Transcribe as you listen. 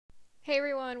Hey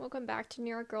everyone, welcome back to New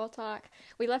York Girl Talk.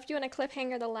 We left you on a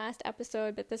cliffhanger the last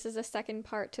episode, but this is the second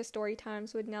part to Story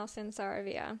Times with Nelson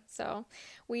Saravia. So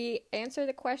we answer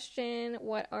the question,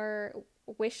 what are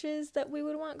wishes that we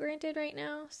would want granted right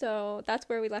now? So that's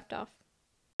where we left off.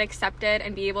 Accepted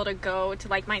and be able to go to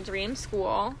like my dream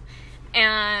school.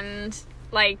 And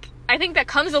like, I think that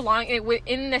comes along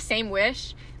in the same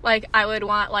wish. Like I would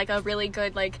want like a really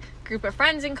good like group of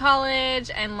friends in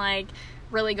college and like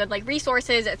really good like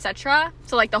resources, etc.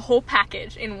 So like the whole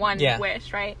package in one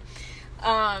wish, right?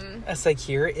 It's like,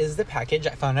 here is the package.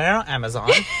 I found it on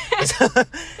Amazon.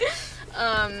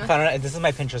 Found it, this is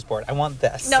my Pinterest board. I want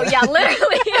this. No, yeah,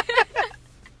 literally.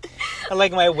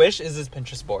 Like my wish is this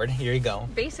Pinterest board. Here you go.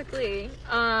 Basically.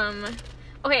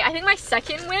 Okay, I think my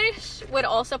second wish would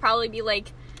also probably be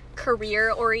like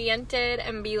career oriented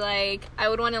and be like, I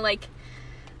would want to like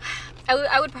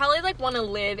I would probably like want to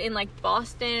live in like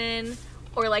Boston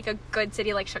or like a good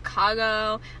city like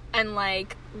Chicago and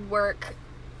like work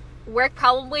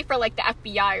probably for like the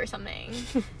FBI or something.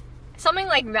 Something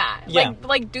like that. Yeah.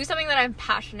 Like do something that I'm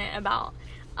passionate about.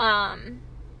 I'm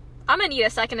gonna need a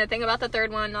second to think about the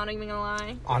third one, not even gonna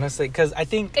lie. Honestly, because I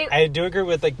think I do agree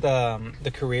with like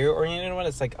the career oriented one.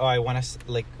 It's like, oh, I want to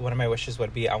like, one of my wishes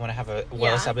would be I want to have a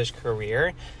well established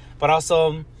career, but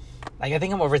also like I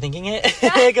think I'm overthinking it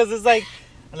because it's like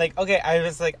okay, I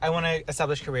was like, I want to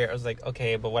establish career. I was like,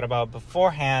 okay, but what about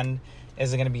beforehand?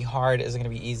 Is it gonna be hard? Is it gonna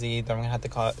be easy? Do I have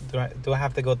to do I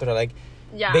have to go through like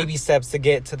baby steps to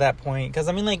get to that point? Because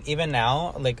I mean, like even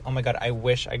now, like oh my god, I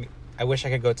wish I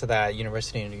could go to that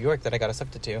university in New York that I got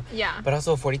accepted to. Yeah. But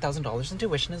also $40,000 in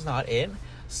tuition is not it.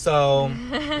 So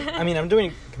I mean, I'm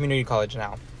doing community college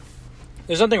now.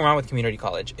 There's nothing wrong with community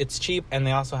college. It's cheap and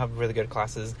they also have really good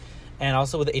classes. And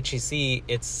also with the HEC,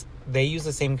 they use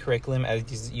the same curriculum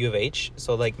as U of H.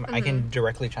 So, like, I can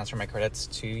directly transfer my credits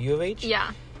to U of H.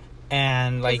 Yeah.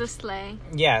 And, like... It's a sleigh.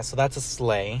 Yeah, so that's a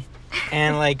sleigh.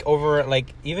 And, like,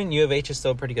 even U of H is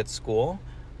still a pretty good school.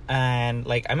 And,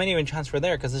 like, I might even transfer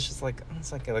there because it's like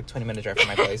a 20-minute drive from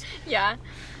my place. Yeah.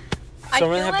 So I don't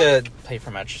really have to pay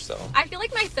for much, so... I feel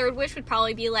like my third wish would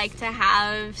probably be, like, to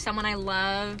have someone I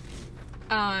love...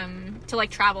 to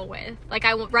like travel with. Like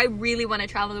I really want to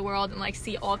travel the world and like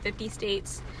see all 50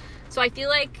 states. So I feel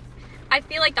like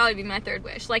that would be my third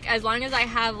wish. Like as long as I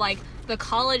have like the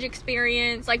college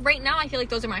experience, like right now I feel like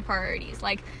those are my priorities.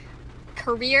 Like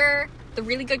career, the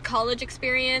really good college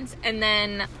experience, and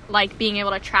then like being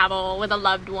able to travel with a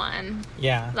loved one.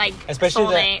 Yeah. Like especially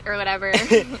soulmate or whatever.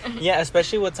 Yeah,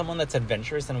 especially with someone that's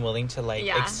adventurous and willing to like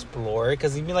explore.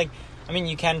 Because you'd be like, I mean,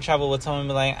 you can travel with someone and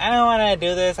be like, I don't want to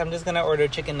do this. I'm just going to order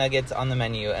chicken nuggets on the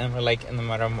menu. And we're like in the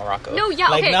middle of Morocco. No, yeah,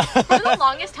 like, okay. No. For the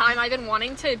longest time, I've been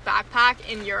wanting to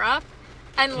backpack in Europe.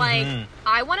 And like,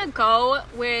 I want to go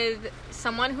with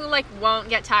someone who like won't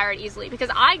get tired easily. Because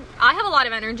I have a lot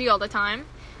of energy all the time.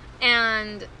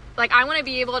 And like, I want to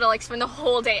be able to like spend the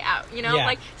whole day out, you know? Yeah.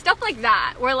 Like, stuff like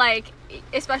that. Where like,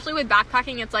 especially with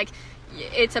backpacking, it's like,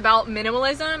 it's about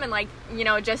minimalism and like, you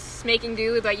know, just making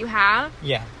do with what you have.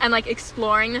 Yeah. And like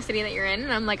exploring the city that you're in.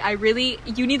 And I'm like,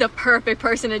 you need the perfect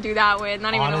person to do that with.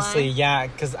 Not even honestly, yeah.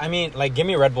 Because I mean, like, give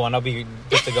me a Red Bull and I'll be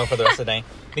good to go for the rest of the day.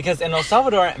 Because in El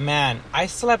Salvador, man, I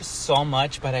slept so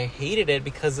much, but I hated it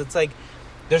because it's like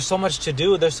there's so much to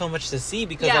do, there's so much to see.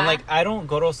 Because I'm like, I don't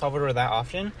go to El Salvador that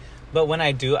often. But when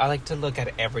I do, I like to look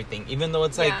at everything. Even though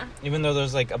it's like, even though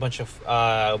there's like a bunch of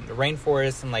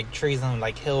rainforests and like trees and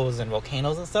like hills and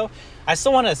volcanoes and stuff, I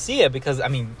still want to see it because, I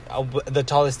mean, the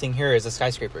tallest thing here is the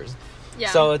skyscrapers. Yeah.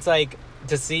 So it's like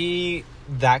to see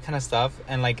that kind of stuff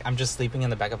and like I'm just sleeping in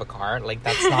the back of a car. Like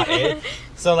that's not it.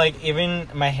 So like even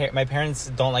my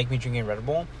parents don't like me drinking Red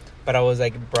Bull. But I was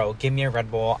like, bro, give me a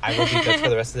Red Bull. I will be good for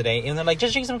the rest of the day. And they're like,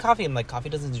 just drink some coffee. I'm like, coffee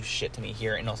doesn't do shit to me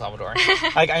here in El Salvador.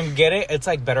 Like, I get it. It's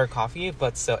like better coffee,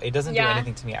 but still, it doesn't do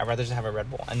anything to me. I'd rather just have a Red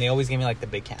Bull. And they always give me like the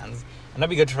big cans. And that'd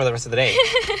be good for the rest of the day.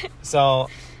 So,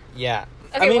 yeah.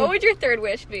 Okay, I mean, what would your third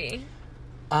wish be?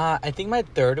 I think my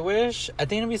third wish, I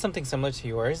think it'd be something similar to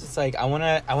yours. It's like, I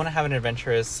wanna have an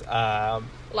adventurous...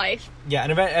 life. Yeah,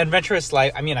 an adventurous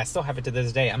life. I mean, I still have it to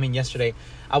this day. I mean, yesterday,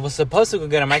 I was supposed to go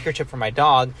get a microchip for my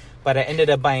dog, but I ended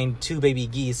up buying 2 baby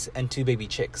geese and 2 baby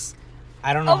chicks.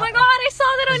 I don't know. Oh my god, I saw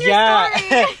that on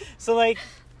your story! So, like,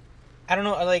 I don't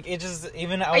know, like, it just,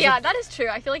 even... I was that is true.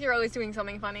 I feel like you're always doing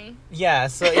something funny. Yeah,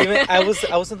 so even, I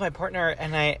was with my partner,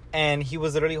 and he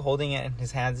was literally holding it in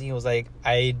his hands, he was like,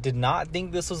 I did not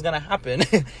think this was gonna happen.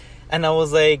 And I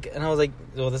was like,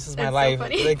 well, this is my That's life. so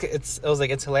funny. Like, I was like,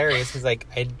 it's hilarious. He's like,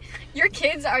 Your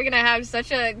kids are gonna have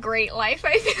such a great life.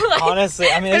 I feel like honestly,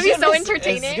 I mean, it's gonna be so It's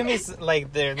entertaining. gonna be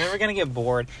like they're never gonna get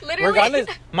bored. Literally. Regardless,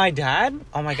 my dad.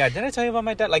 Oh my god, did I tell you about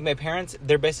my dad? Like my parents,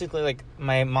 they're basically like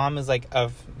my mom is like a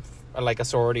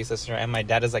sorority sister, and my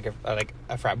dad is like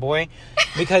a frat boy,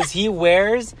 because he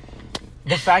wears.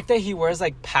 The fact that he wears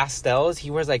like pastels, he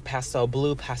wears like pastel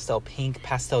blue, pastel pink,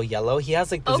 pastel yellow. He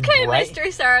has like this Mr.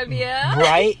 Saravia.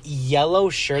 bright yellow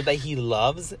shirt that he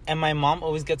loves. And my mom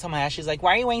always gets on my ass. She's like,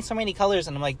 "Why are you wearing so many colors?"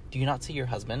 And I'm like, "Do you not see your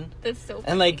husband?" That's so funny.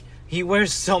 And like he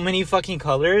wears so many fucking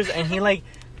colors, and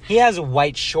he has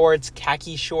white shorts,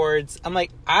 khaki shorts. I'm like,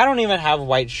 I don't even have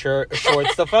white shorts.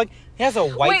 The fuck, he has a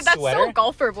white that's sweater. so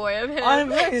golfer boy of him.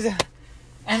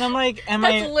 And I'm like,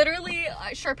 That's literally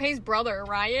Sharpay's brother,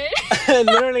 Ryan.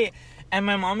 literally. And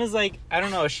my mom is like, I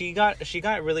don't know. She got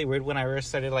really weird when I first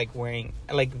started like wearing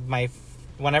like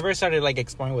whenever I started like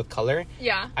exploring with color.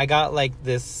 Yeah. I got like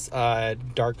this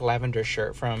dark lavender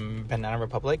shirt from Banana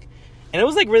Republic, and it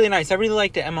was like really nice. I really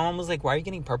liked it. And my mom was like, "Why are you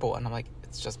getting purple?" And I'm like,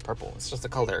 "It's just purple. It's just a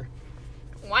color.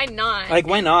 Why not? Like,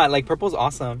 why not? Like, purple's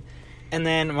awesome." And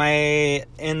then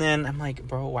I'm like,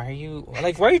 "Bro, why are you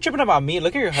tripping about me?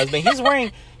 Look at your husband.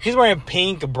 He's wearing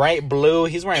pink, bright blue.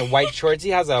 He's wearing white shorts.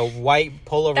 He has a white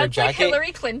pullover That's jacket." like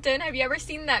Hillary Clinton. Have you ever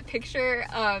seen that picture?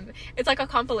 It's like a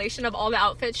compilation of all the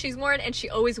outfits she's worn, and she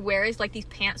always wears like these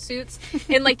pantsuits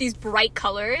in like these bright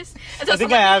colors. And so I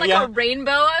think someone I have, made, like a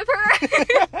rainbow of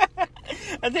her.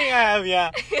 I think I have,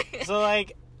 yeah. So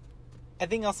like, I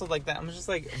think also like that. I'm just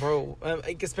like, bro,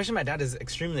 like, especially my dad is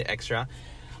extremely extra.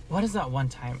 What is that one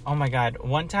time? Oh my god.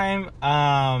 One time,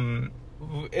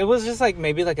 it was just like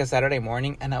maybe like a Saturday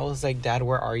morning, and I was like, "Dad,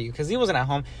 where are you?" Because he wasn't at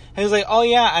home. And he was like, "Oh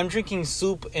yeah, I'm drinking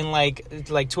soup in like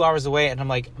 2 hours away." And I'm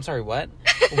like, "I'm sorry, what?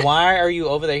 Why are you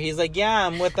over there?" He's like, "Yeah,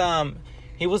 I'm with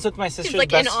he was with my sister's He's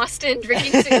like in Austin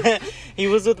drinking soup. He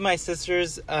was with my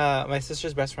sister's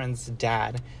best friend's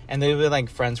dad, and they've been like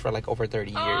friends for like over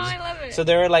 30 years. Oh, I love it. So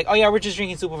they were like, "Oh yeah, we're just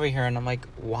drinking soup over here." And I'm like,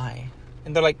 "Why?"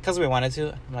 And they're like, "Because we wanted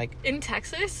to." I'm like, In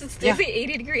Texas, it's nearly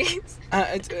 80 degrees.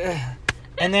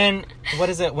 And then, what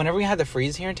is it? Whenever we had the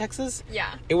freeze here in Texas,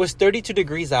 Yeah. it was 32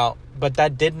 degrees out, but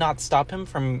that did not stop him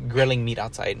from grilling meat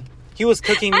outside. He was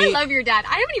cooking meat. I love your dad.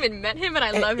 I haven't even met him, and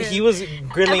I love him. He was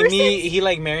grilling Ever meat. since- He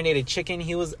like marinated chicken.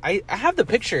 I have the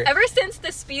picture. Ever since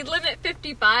the speed limit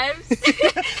 55.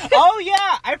 Oh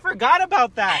yeah, I forgot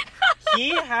about that. He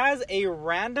has a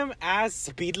random ass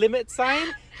speed limit sign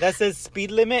that says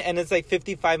speed limit, and it's like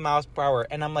 55 miles per hour.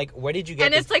 And I'm like, where did you get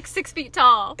And this? it's like 6 feet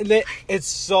tall.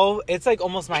 It's like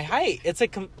almost my height. It's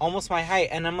like almost my height.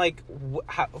 And I'm like,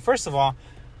 first of all,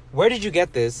 where did you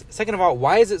get this? Second of all,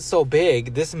 why is it so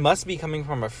big? This must be coming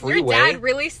from a freeway. Your dad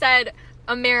really said,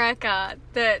 America,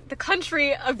 the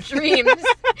country of dreams,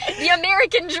 the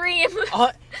American dream.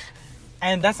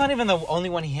 And that's not even the only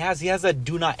one he has. He has a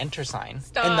do not enter sign.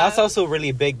 Stop. And that's also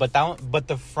really big. But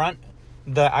the front,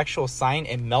 the actual sign,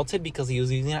 it melted because he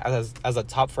was using it as a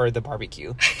top for the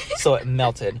barbecue. So it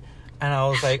melted. And I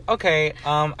was like, okay,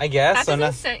 I guess. That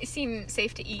doesn't seem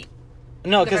safe to eat.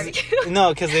 No, because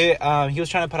he was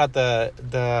trying to put out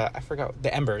the I forgot,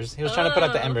 the embers. He was trying to put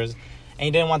out the embers, and he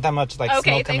didn't want that much like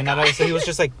smoke coming out of it. So he was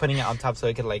just like putting it on top so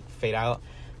it could like fade out.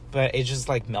 But it just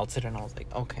like melted, and I was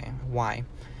like, okay, why?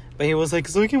 But he was like,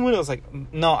 so we can win. I was like,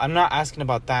 no, I'm not asking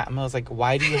about that. I was like,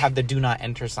 why do you have the do not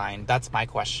enter sign? That's my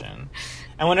question.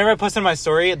 And whenever I posted my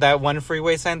story, that one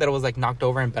freeway sign that was like knocked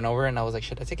over and bent over, and I was like,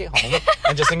 should I take it home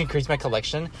and just like increase my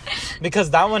collection?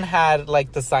 Because that one had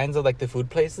like the signs of like the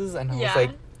food places, and I was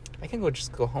like, I can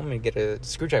just go home and get a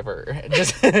screwdriver.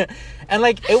 Just and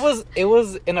like it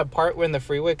was in a part where in the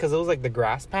freeway, because it was like the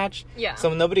grass patch. Yeah.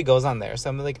 So nobody goes on there. So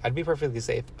I'm like, I'd be perfectly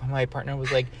safe. But my partner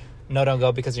was like, no, don't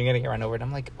go because you're gonna get run over. And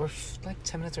I'm like, we're like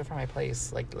 10 minutes away from my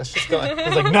place. Like, let's just go.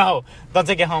 He's like, no, don't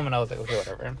take it home. And I was like, okay,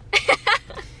 whatever.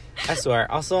 I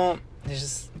swear. Also, it's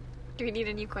just. Do we need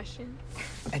a new question?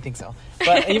 I think so.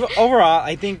 But even overall,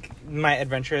 I think my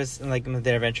adventurous, like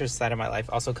the adventurous side of my life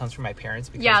also comes from my parents.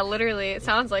 Because, Yeah, literally. It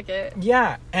sounds like it.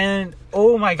 Yeah. And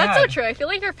oh my God. That's so true. I feel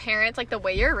like your parents, like the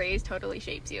way you're raised totally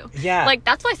shapes you. Yeah. Like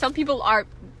that's why some people are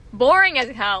boring as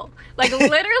hell. Like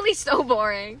literally so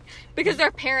boring. Because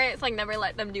their parents like never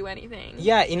let them do anything.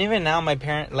 Yeah, and even now my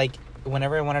parent, like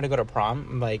whenever I wanted to go to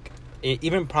prom, like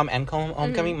even prom and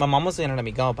homecoming, my mom was gonna let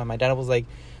me go, but my dad was like,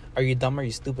 are you dumb or are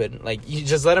you stupid? Like, you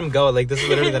just let him go. Like, this is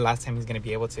literally the last time he's gonna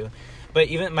be able to. But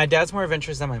even my dad's more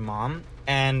adventurous than my mom.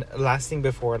 And last thing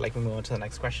before like we move on to the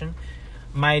next question,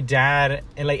 my dad,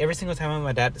 and like every single time with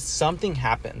my dad, something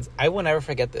happens. I will never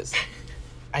forget this.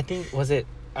 I think, was it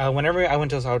whenever I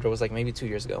went to El Salvador, it was like maybe 2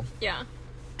 years ago. Yeah.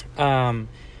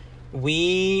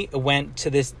 we went to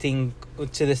this thing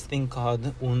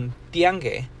called un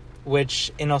tiangue,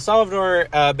 which in El Salvador,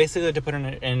 basically to put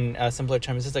it in simpler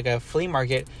terms, it's like a flea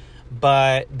market,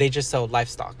 but they just sell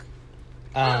livestock.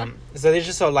 So they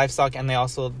just sell livestock, and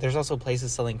there's also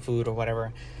places selling food or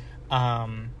whatever.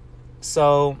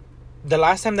 So the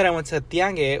last time that I went to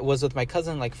tiangue was with my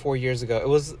cousin like 4 years ago.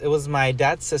 It was my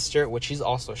dad's sister, which she's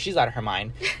out of her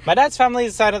mind. My dad's family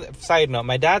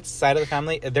my dad's side of the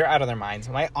family, they're out of their minds.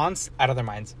 My aunt's out of their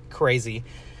minds. Crazy.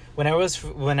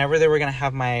 Whenever they were gonna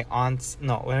have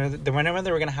whenever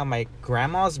they were gonna have my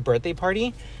grandma's birthday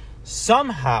party,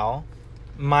 somehow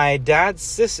both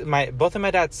of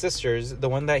my dad's sisters, the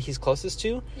one that he's closest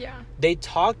to, they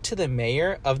talked to the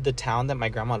mayor of the town that my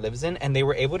grandma lives in, and they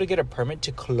were able to get a permit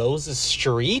to close the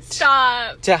street.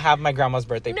 Stop. To have my grandma's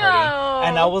birthday party.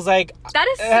 And I was like, that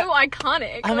is so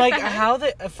iconic. I'm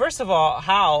like, first of all,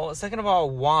 how? Second of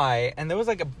all, why? And there was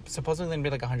like supposedly gonna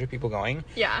be like 100 people going.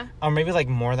 Yeah. Or maybe like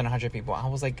more than 100 people. I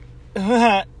was like,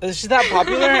 is she that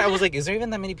popular? I was like, is there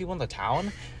even that many people in the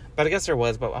town? But I guess there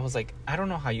was, but I was like, I don't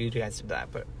know how you guys did that,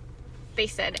 but... They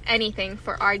said anything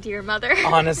for our dear mother.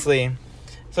 Honestly.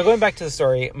 So going back to the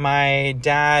story, my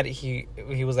dad, he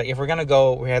was like, if we're going to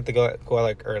go, we had to go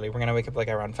like early. We're going to wake up like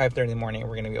around 5:30 in the morning, and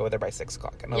we're going to be over there by 6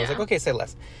 o'clock. And I was like, okay, say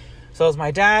less. So it was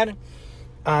my dad,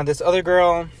 this other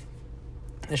girl,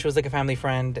 and she was like a family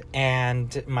friend,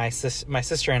 and my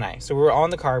sister and I. So we were all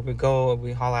in the car.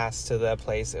 We haul ass to the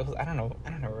place. It was, I don't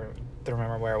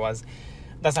remember where it was.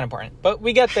 That's not important. But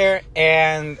we get there,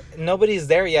 and nobody's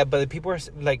there yet, but the people are,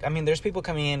 like, I mean, there's people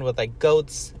coming in with, like,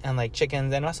 goats and, like,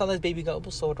 chickens, and I saw this baby goat. It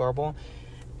was so adorable.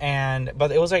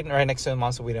 But it was, like, right next to the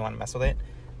mom, so we didn't want to mess with it.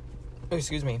 Oh,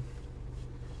 excuse me.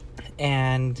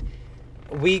 And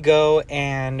we go,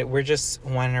 and we're just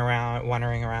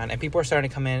wandering around, and people are starting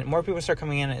to come in. More people start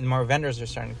coming in, and more vendors are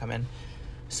starting to come in.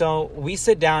 So we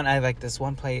sit down at, like, this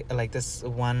one place, like, this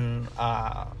one,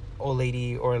 old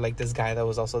lady, or like this guy that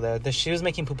was also there. She was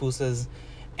making pupusas,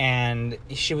 and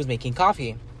she was making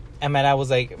coffee. And my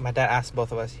dad asked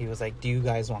both of us, he was like, do you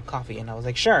guys want coffee? And I was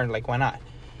like, sure, like, why not?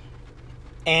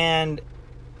 And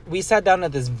we sat down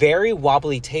at this very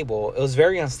wobbly table. It was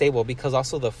very unstable because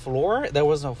also the floor, there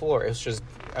was no floor. It was just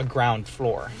a ground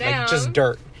floor. Damn. Like just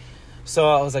dirt. So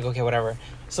I was like, okay, whatever.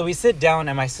 So we sit down,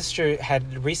 and my sister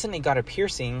had recently got a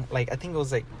piercing. Like, I think it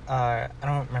was like, I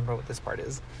don't remember what this part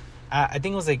is. I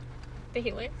think it was like... The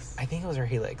helix? I think it was her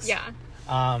helix. Yeah.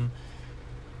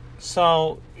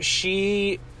 So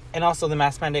she... And also the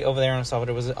mask mandate over there in El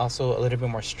Salvador was also a little bit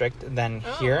more strict than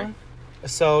here.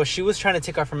 So she was trying to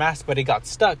take off her mask, but it got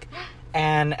stuck.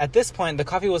 And at this point, the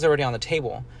coffee was already on the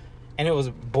table. And it was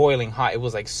boiling hot. It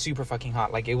was, like, super fucking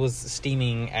hot. Like, it was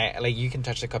steaming. Like, you can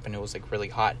touch the cup, and it was, like, really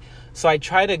hot. So I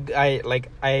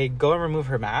go and remove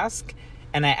her mask,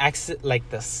 and I exit, like,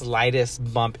 the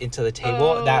slightest bump into the table.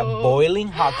 Oh. That boiling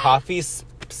hot coffee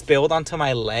spilled onto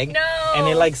my leg. No. And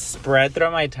it, like, spread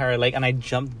throughout my entire leg. And I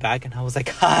jumped back, and I was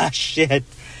like, shit.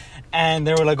 And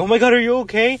they were like, oh, my God, are you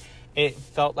okay? It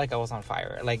felt like I was on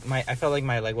fire. Like, I felt like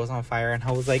my leg was on fire. And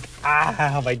I was like,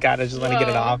 oh, my God, I just want to get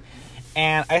it off.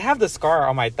 And I have the scar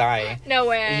on my thigh. No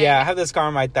way. Yeah, I have the scar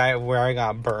on my thigh where I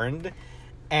got burned.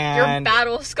 And your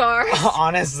battle scars.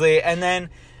 Honestly. And then...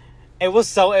 It was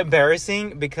so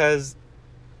embarrassing because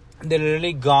they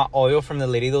literally got oil from the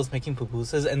lady that was making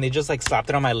pupusas, and they just, like, slapped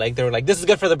it on my leg. They were like, this is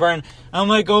good for the burn. I'm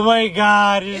like, oh my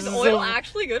God. Is oil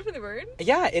actually good for the burn?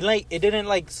 Yeah, it didn't,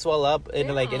 like, swell up. It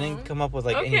didn't come up with,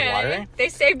 like, any water. They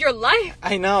saved your life.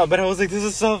 I know, but I was like, this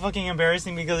is so fucking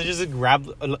embarrassing because I just grabbed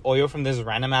oil from this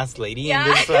random ass lady and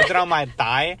just slapped it on my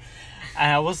thigh.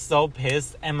 And I was so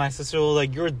pissed, and my sister was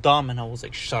like, you're dumb, and I was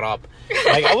like, shut up.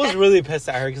 Like, I was really pissed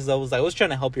at her, because I was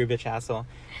trying to help your bitch asshole.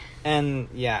 And,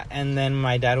 yeah, and then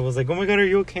my dad was like, oh my God, are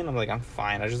you okay? And I'm like, I'm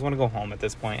fine, I just want to go home at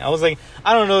this point. I was like,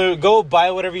 I don't know, go buy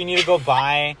whatever you need to go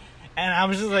buy. And I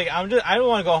was just like, I don't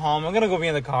want to go home, I'm gonna go be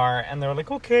in the car. And they were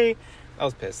like, okay. I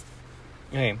was pissed.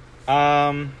 Okay,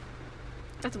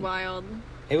 that's wild.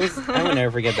 It was, I will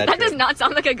never forget that That trip. does not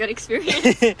sound like a good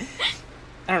experience. I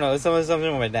don't know, it's something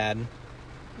with my dad.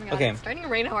 Oh my God, okay. It's starting to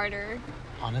rain harder.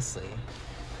 Honestly.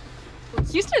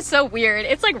 Houston is so weird.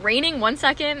 It's like raining one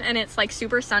second, and it's like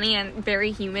super sunny and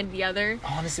very humid the other.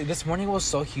 Honestly, this morning was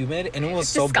so humid, and it was It's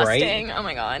so disgusting. bright. Oh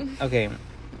my God. Okay.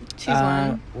 Choose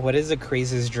one. What is the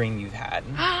craziest dream you've had?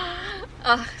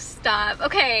 Ugh, stop.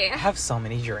 Okay. I have so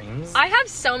many dreams. I have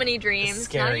so many dreams. It's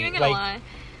scary. Not even gonna lie.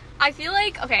 I feel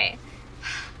like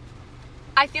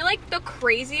the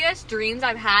craziest dreams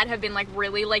I've had have been, like,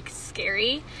 really, like,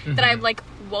 scary. Mm-hmm. That I've, like,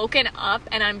 woken up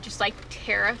and I'm just, like,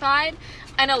 terrified.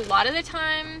 And a lot of the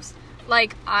times,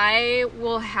 like, I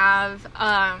will have,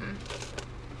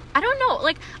 I don't know.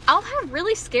 Like, I'll have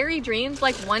really scary dreams.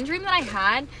 Like, one dream that I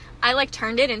had, I, like,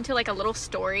 turned it into, like, a little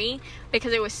story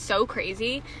because it was so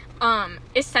crazy.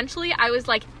 Essentially, I was,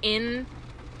 like,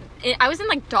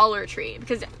 like, Dollar Tree,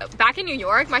 because back in New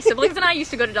York, my siblings and I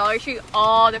used to go to Dollar Tree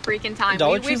all the freaking time.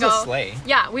 Dollar Tree's a sleigh.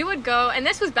 Yeah, we would go, and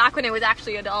this was back when it was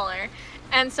actually $1.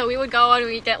 And so we would go and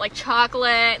we'd get, like,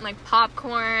 chocolate and, like,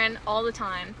 popcorn all the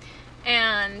time.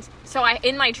 And so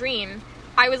in my dream,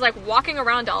 I was, like, walking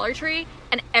around Dollar Tree,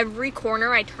 and every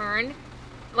corner I turned,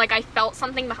 like, I felt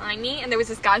something behind me, and there was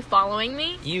this guy following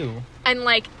me. Ew. And,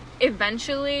 like,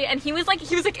 eventually, and he was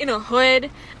in a hood,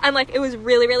 and, like, it was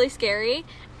really, really scary.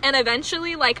 And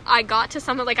eventually, like, I got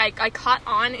to like, I caught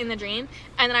on in the dream,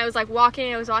 and then I was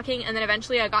walking, and then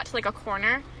eventually I got to, like, a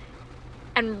corner,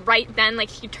 and right then, like,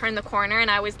 he turned the corner, and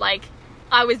I was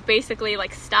basically,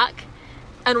 like, stuck,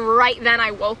 and right then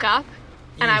I woke up,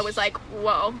 and I was like,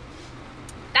 whoa.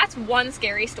 That's one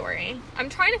scary story. I'm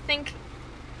trying to think.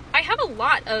 I have a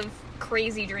lot of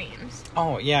crazy dreams.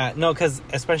 Oh, yeah. No, because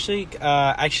especially,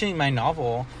 actually, my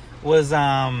novel was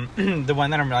the one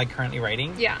that I'm, like, currently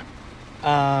writing. Yeah.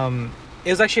 It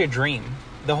was actually a dream.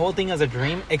 The whole thing was a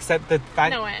dream, except the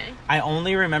fact... No way. I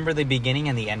only remember the beginning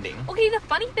and the ending. Okay, the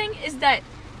funny thing is that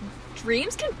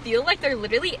dreams can feel like they're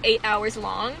literally 8 hours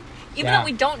long, even though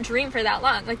we don't dream for that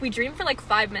long. Like, we dream for, like,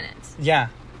 5 minutes. Yeah.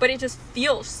 But it just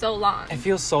feels so long. It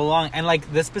feels so long. And,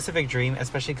 like, this specific dream,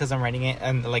 especially because I'm writing it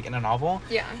and, like, in a novel.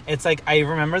 Yeah. It's like, I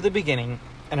remember the beginning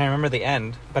and I remember the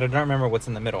end, but I don't remember what's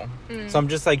in the middle. So I'm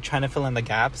just, like, trying to fill in the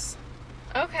gaps.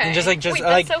 Okay. And just Wait,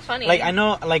 like, that's so funny. Like, I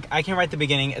know, like, I can write the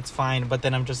beginning, it's fine, but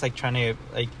then I'm just, like, trying to,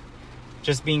 like,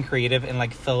 just being creative and,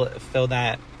 like, fill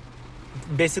that,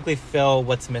 basically fill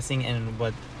what's missing and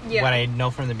what I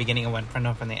know from the beginning and what I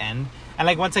know from the end. And,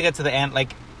 like, once I get to the end,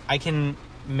 like, I can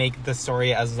make the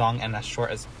story as long and as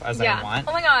short as I want.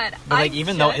 Oh my god. But, like,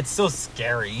 even though it's so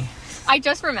scary. I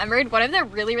just remembered one of the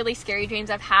really, really scary dreams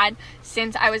I've had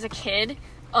since I was a kid.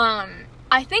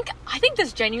 I think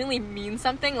this genuinely means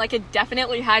something. Like, it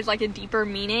definitely has, like, a deeper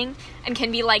meaning and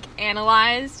can be, like,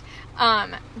 analyzed.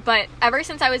 But ever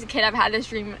since I was a kid, I've had this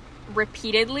dream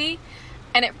repeatedly,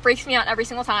 and it freaks me out every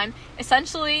single time.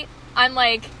 Essentially, I'm,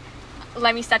 like,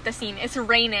 let me set the scene. It's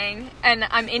raining, and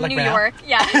I'm in New York.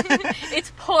 Yeah.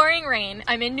 It's pouring rain.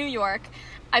 I'm in New York.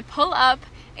 I pull up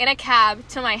in a cab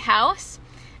to my house,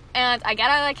 and I get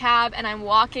out of the cab, and I'm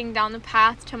walking down the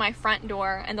path to my front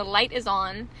door, and the light is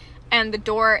on, and the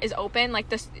door is open. Like,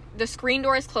 the screen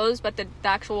door is closed, but the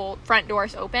actual front door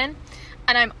is open.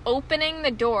 And I'm opening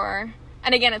the door,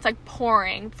 and again, it's, like,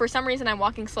 pouring. For some reason, I'm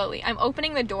walking slowly. I'm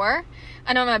opening the door,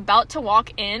 and I'm about to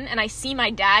walk in, and I see my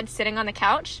dad sitting on the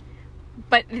couch.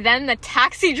 But then the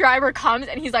taxi driver comes,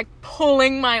 and he's, like,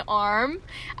 pulling my arm,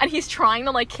 and he's trying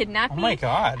to, like, kidnap me. Oh my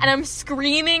god. And I'm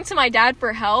screaming to my dad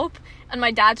for help, and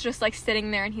my dad's just, like,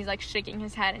 sitting there, and he's, like, shaking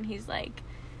his head, and he's, like,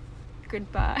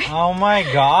 goodbye. Oh my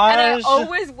gosh. And I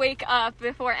always wake up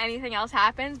before anything else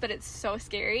happens, but it's so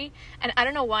scary. And I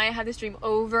don't know why I have this dream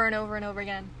over and over and over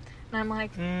again. And I'm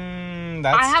like,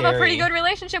 that's I have scary. a pretty good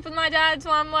relationship with my dad,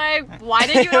 so I'm like, why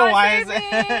did you not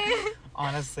save me?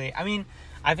 Honestly, I mean,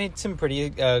 I've had some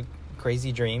pretty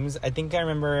crazy dreams. I think I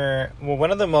remember, well,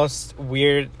 one of the most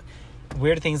weird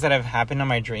things that have happened in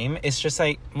my dream is just,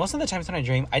 like, most of the times when I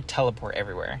dream, I teleport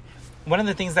everywhere. One of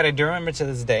the things that I do remember to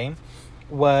this day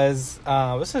was,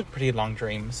 this is a pretty long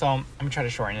dream, so I'm gonna try to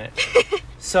shorten it.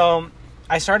 So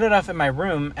I started off in my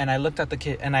room, and I looked at the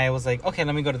kitchen, and I was like, okay,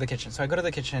 let me go to the kitchen. So I go to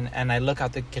the kitchen, and I look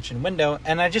out the kitchen window,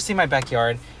 and I just see my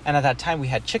backyard. And at that time, we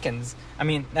had chickens. I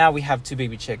mean, now we have 2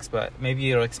 baby chicks, but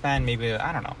maybe it'll expand. Maybe,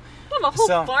 I don't know. We have a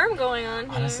whole farm going on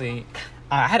here. Honestly,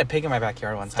 I had a pig in my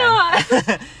backyard one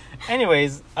time.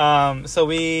 Anyways,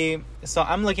 so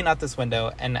I'm looking out this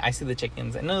window, and I see the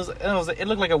chickens, and it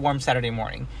looked like a warm Saturday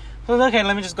morning. So I was like, okay,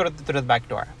 let me just go through the back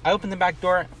door. I open the back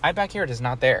door. My backyard is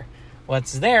not there.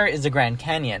 What's there is the Grand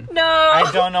Canyon. No.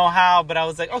 I don't know how, but I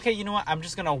was like, okay, you know what? I'm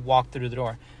just going to walk through the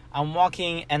door. I'm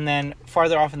walking, and then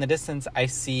farther off in the distance, I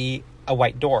see a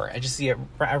white door. I just see a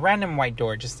random white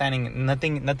door just standing.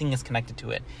 Nothing is connected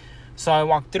to it. So I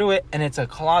walk through it, and it's a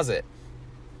closet.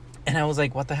 And I was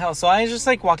like, what the hell? So I just,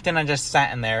 like, walked in and just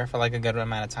sat in there for, like, a good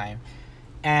amount of time.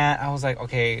 And I was like,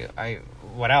 okay,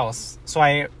 what else? So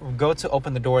I go to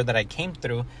open the door that I came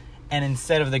through, and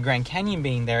instead of the Grand Canyon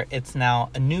being there, it's now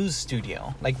a news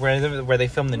studio, like where they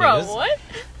film the news. Bro, what?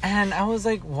 And I was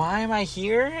like, why am I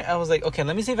here? I was like, okay,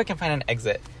 let me see if I can find an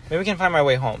exit. Maybe I can find my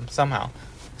way home somehow.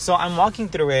 So I'm walking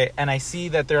through it, and I see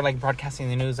that they're like broadcasting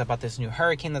the news about this new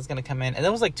hurricane that's gonna come in, and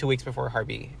that was like 2 weeks before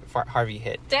Harvey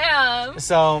hit. Damn.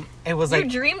 So it was like, you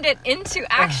dreamed it into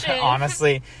action.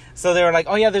 Honestly. So they were like,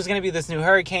 oh yeah, there's gonna be this new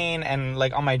hurricane, and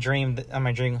like on my dream,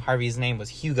 Harvey's name was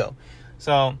Hugo.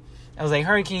 So I was like,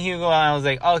 Hurricane Hugo, and I was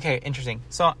like, oh, okay, interesting.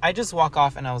 So I just walk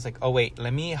off, and I was like, oh wait,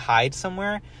 let me hide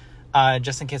somewhere,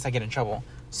 just in case I get in trouble.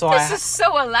 So this is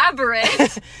so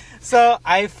elaborate. So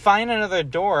I find another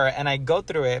door, and I go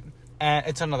through it, and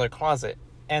it's another closet.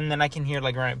 And then I can hear,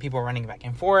 like, people running back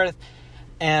and forth.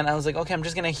 And I was like, okay, I'm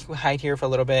just going to hide here for a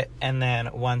little bit. And then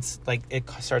once, like, it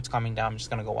starts calming down, I'm just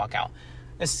going to go walk out.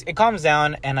 It calms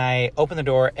down, and I open the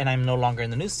door, and I'm no longer in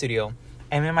the news studio.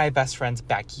 I'm in my best friend's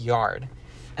backyard.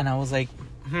 And I was like,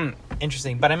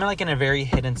 interesting. But I'm, like, in a very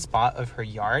hidden spot of her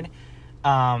yard.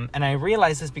 And I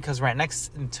realized this because right next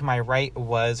to my right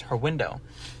was her window.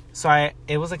 So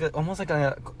it was like almost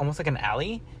like an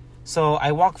alley. So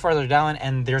I walk further down,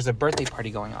 and there's a birthday party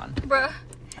going on. Bruh.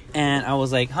 And I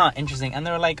was like, interesting. And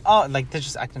they were like, oh, like they're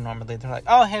just acting normally. They're like,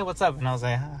 oh, hey, what's up? And I was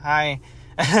like, hi.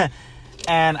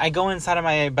 And I go inside of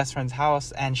my best friend's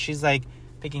house, and she's like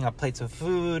picking up plates of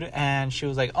food, and she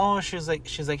was like,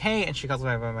 she's like, hey, and she calls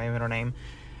me by my middle name.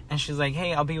 And she's like,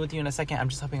 hey, I'll be with you in a second. I'm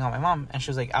just helping out my mom. And she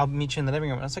was like, I'll meet you in the living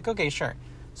room. And I was like, okay, sure.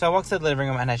 So I walk to the living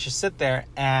room, and I just sit there,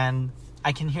 and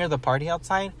I can hear the party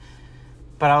outside.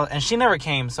 And she never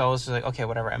came, so I was just like, okay,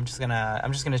 whatever. I'm just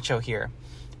gonna chill here.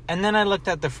 And then I looked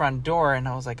at the front door, and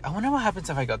I was like, I wonder what happens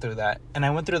if I go through that. And I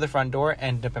went through the front door and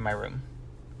ended up in my room.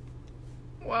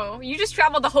 Whoa, you just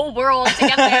traveled the whole world to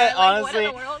get there. Like, honestly, what in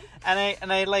the world?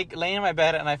 And I like lay in my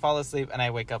bed, and I fall asleep, and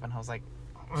I wake up, and I was like,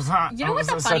 you know what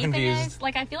the funny thing is?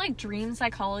 Like, I feel like dream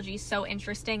psychology is so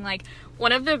interesting. Like,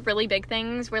 one of the really big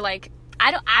things where, like,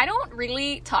 I don't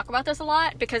really talk about this a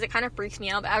lot because it kind of freaks me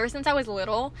out. But ever since I was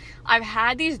little, I've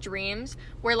had these dreams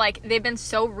where, like, they've been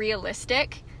so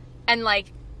realistic and,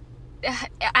 like,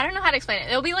 I don't know how to explain it.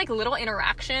 It'll be, like, little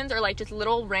interactions or, like, just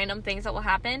little random things that will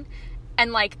happen.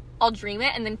 And, like, I'll dream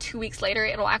it, and then 2 weeks later,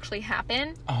 it'll actually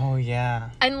happen. Oh,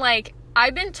 yeah. And, like,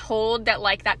 I've been told that,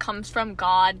 like, that comes from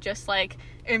God just, like,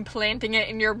 implanting it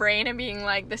in your brain and being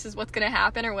like, this is what's gonna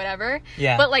happen or whatever.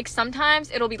 Yeah. But, like, sometimes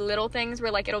it'll be little things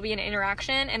where, like, it'll be an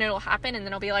interaction and it'll happen, and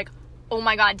then it'll be like, oh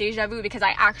my god, deja vu, because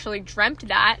I actually dreamt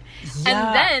that. Yeah.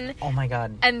 And then oh my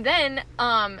god. And then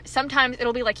sometimes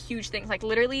it'll be, like, huge things. Like,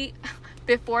 literally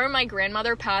before my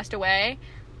grandmother passed away,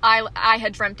 I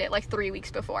had dreamt it, like, 3 weeks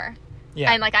before.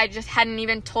 Yeah. And, like, I just hadn't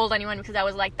even told anyone because I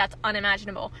was like, that's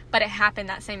unimaginable. But it happened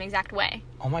that same exact way.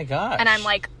 Oh my gosh. And I'm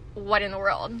like, what in the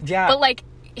world? Yeah. But, like,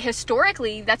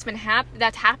 historically, that's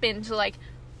happened to, like,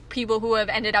 people who have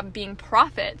ended up being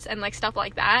prophets and, like, stuff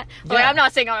like that. But, like, I'm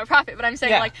not saying I'm a prophet, but I'm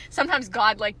saying, like, sometimes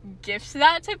God, like, gifts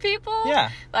that to people.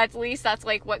 Yeah. At least that's,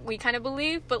 like, what we kind of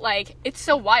believe. But, like, it's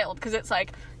so wild because it's,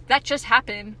 like, that just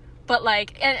happened. But,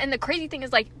 like, and the crazy thing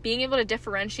is, like, being able to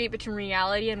differentiate between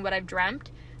reality and what I've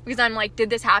dreamt. Because I'm like,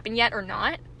 did this happen yet or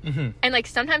not? Mm-hmm. And, like,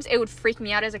 sometimes it would freak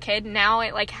me out as a kid. Now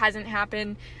it, like, hasn't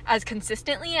happened as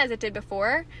consistently as it did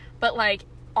before. But, like,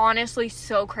 honestly,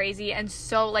 so crazy and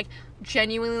so, like,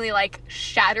 genuinely, like,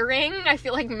 shattering, I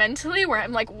feel like, mentally, where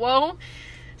I'm like, whoa.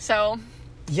 So...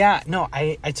 yeah, no,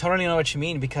 I totally know what you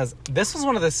mean, because this was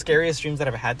one of the scariest dreams that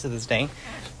I've had to this day.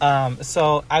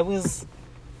 So it was,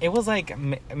 like,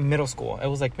 middle school. It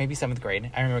was, like, maybe 7th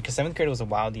grade. I remember, because 7th grade was a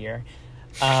wild year.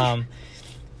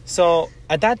 So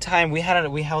at that time we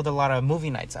held a lot of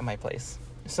movie nights at my place.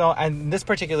 So in this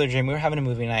particular dream, we were having a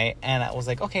movie night, and I was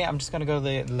like, okay, I'm just gonna go to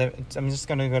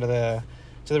the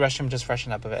restroom, just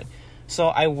freshen up a bit. So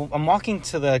I'm walking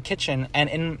to the kitchen,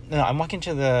 and I'm walking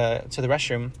to the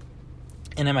restroom,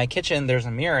 and in my kitchen there's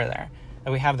a mirror there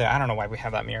that we have there. I don't know why we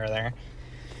have that mirror there.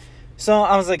 So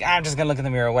I was like, I'm just gonna look in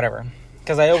the mirror, whatever,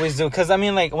 because I always do. Because I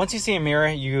mean, like, once you see a mirror,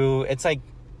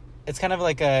 it's kind of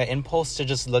like a impulse to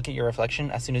just look at your reflection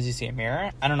as soon as you see a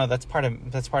mirror. I don't know, that's part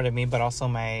of me, but also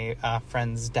my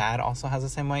friend's dad also has the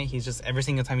same way. He's just, every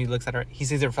single time he looks at her, he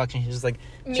sees the reflection, he's just like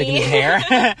shaking his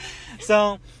hair.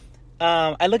 So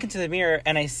I look into the mirror,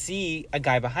 and I see a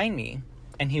guy behind me,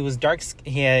 and he was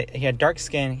he had dark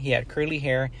skin, he had curly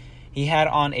hair, he had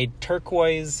on a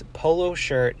turquoise polo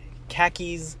shirt,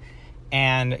 khakis,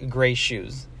 and gray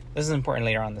shoes. This is important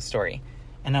later on in the story.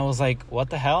 And I was like, what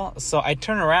the hell? So I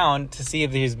turn around to see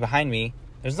if he's behind me.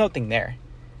 There's nothing there.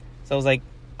 So I was like,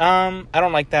 I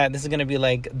don't like that. This is going to be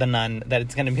like The Nun. That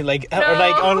it's going to be like, no.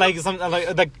 or like something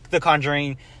like The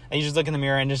Conjuring. And you just look in the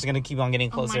mirror, and it's just going to keep on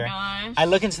getting closer. Oh my gosh. I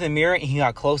look into the mirror, and he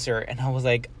got closer. And I was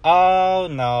like, oh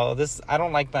no, I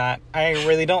don't like that. I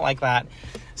really don't like that.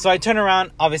 So I turn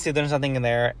around. Obviously, there's nothing in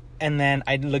there. And then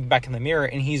I look back in the mirror,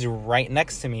 and he's right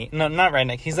next to me. No, not right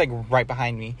next. He's, like, right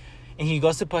behind me. And he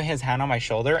goes to put his hand on my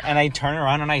shoulder, and I turn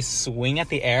around, and I swing at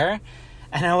the air.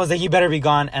 And I was like, you better be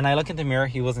gone. And I look in the mirror.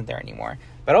 He wasn't there anymore.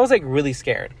 But I was, like, really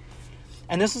scared.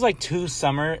 And this was, like, this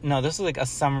was, like,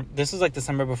 this was, like, the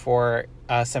summer before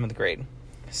 7th grade.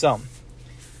 So,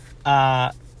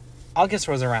 August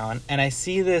rolls around, and I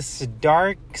see this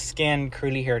dark-skinned,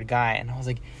 curly-haired guy. And I was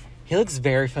like, he looks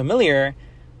very familiar.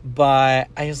 But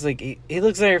I was like, he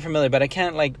looks very familiar, but I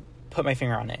can't, like, put my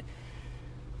finger on it.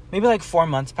 Maybe, like, 4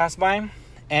 months passed by,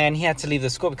 and he had to leave the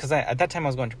school because at that time I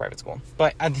was going to private school.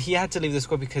 But he had to leave the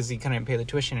school because he couldn't pay the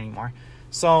tuition anymore.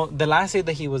 So the last day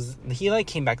that he like,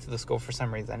 came back to the school for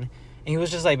some reason. And he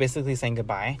was just, like, basically saying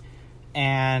goodbye.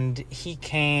 And he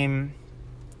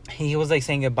was, like,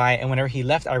 saying goodbye. And whenever he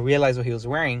left, I realized what he was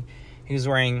wearing. He was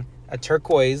wearing a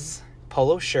turquoise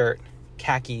polo shirt,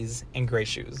 khakis, and gray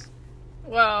shoes.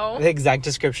 Whoa. The exact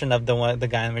description of the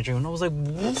guy in my dream. And I was like,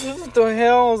 what the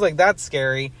hell? I was like, that's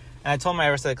scary. And I told my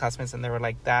rest of the classmates, and they were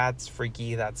like, that's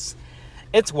freaky. It's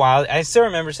wild. I still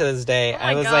remember to this day. Oh my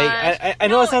I was gosh. like, I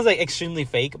know it sounds like extremely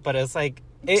fake, but it's like,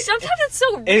 sometimes it's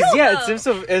so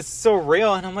real. It's so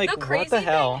real. And I'm like, the crazy what the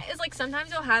hell? thing is, like, sometimes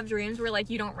you'll have dreams where,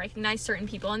 like, you don't recognize certain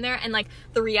people in there, and, like,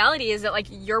 the reality is that, like,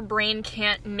 your brain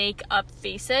can't make up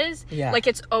faces. Yeah. Like,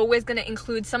 it's always gonna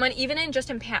include someone, even in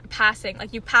passing.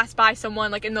 Like, you pass by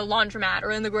someone, like, in the laundromat or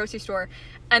in the grocery store,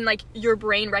 and, like, your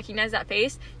brain recognizes that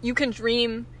face. You can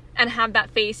dream and have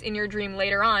that face in your dream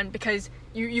later on because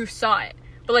you saw it.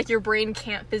 But, like, your brain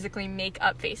can't physically make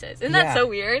up faces. Isn't that so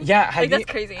weird? Yeah. That's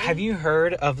crazy. Have you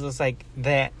heard of this, like,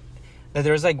 that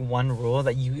there's, like, one rule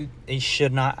that they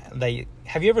should not, like,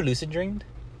 have you ever lucid dreamed?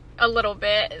 A little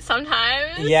bit,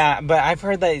 sometimes. Yeah, but I've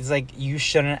heard that it's, like, you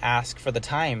shouldn't ask for the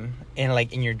time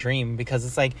in your dream, because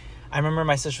it's, like, I remember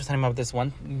my sister was telling me about this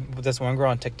one girl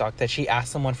on TikTok that she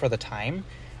asked someone for the time,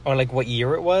 or, like, what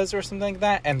year it was, or something like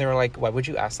that, and they were like, why would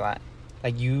you ask that?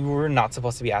 Like, you were not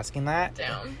supposed to be asking that.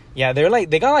 Damn. Yeah,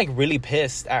 they got, like, really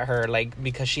pissed at her, like,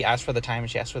 because she asked for the time and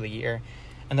she asked for the year.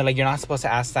 And they're like, you're not supposed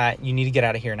to ask that. You need to get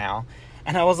out of here now.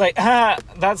 And I was like,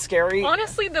 that's scary.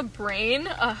 Honestly, the brain,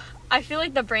 I feel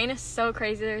like the brain is so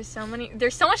crazy.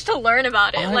 There's so much to learn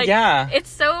about it. Like, yeah. It's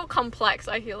so complex,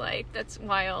 I feel like. That's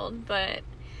wild, but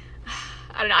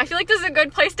I don't know. I feel like this is a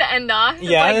good place to end off. It's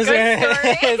yeah, good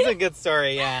story. It's a good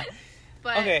story, yeah.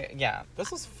 But, okay, yeah,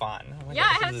 this was fun. Yeah,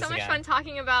 I had so much fun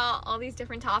talking about all these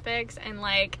different topics and,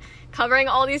 like, covering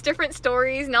all these different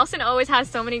stories. Nelson always has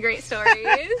so many great stories.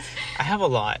 I have a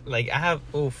lot. Like, I have,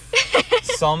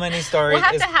 so many stories. We'll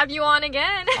have to have you on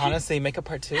again. Honestly, make a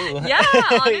part 2. Yeah,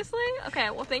 honestly.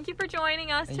 Okay, well, thank you for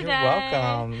joining us today. You're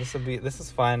welcome. This is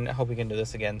fun. I hope we can do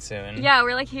this again soon. Yeah,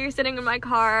 we're, like, here sitting in my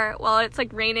car while it's,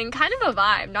 like, raining. Kind of a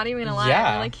vibe, not even gonna lie.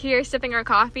 Yeah. We're, like, here sipping our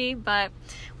coffee, but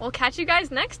we'll catch you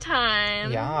guys next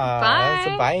time. Yeah.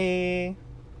 Bye. Bye.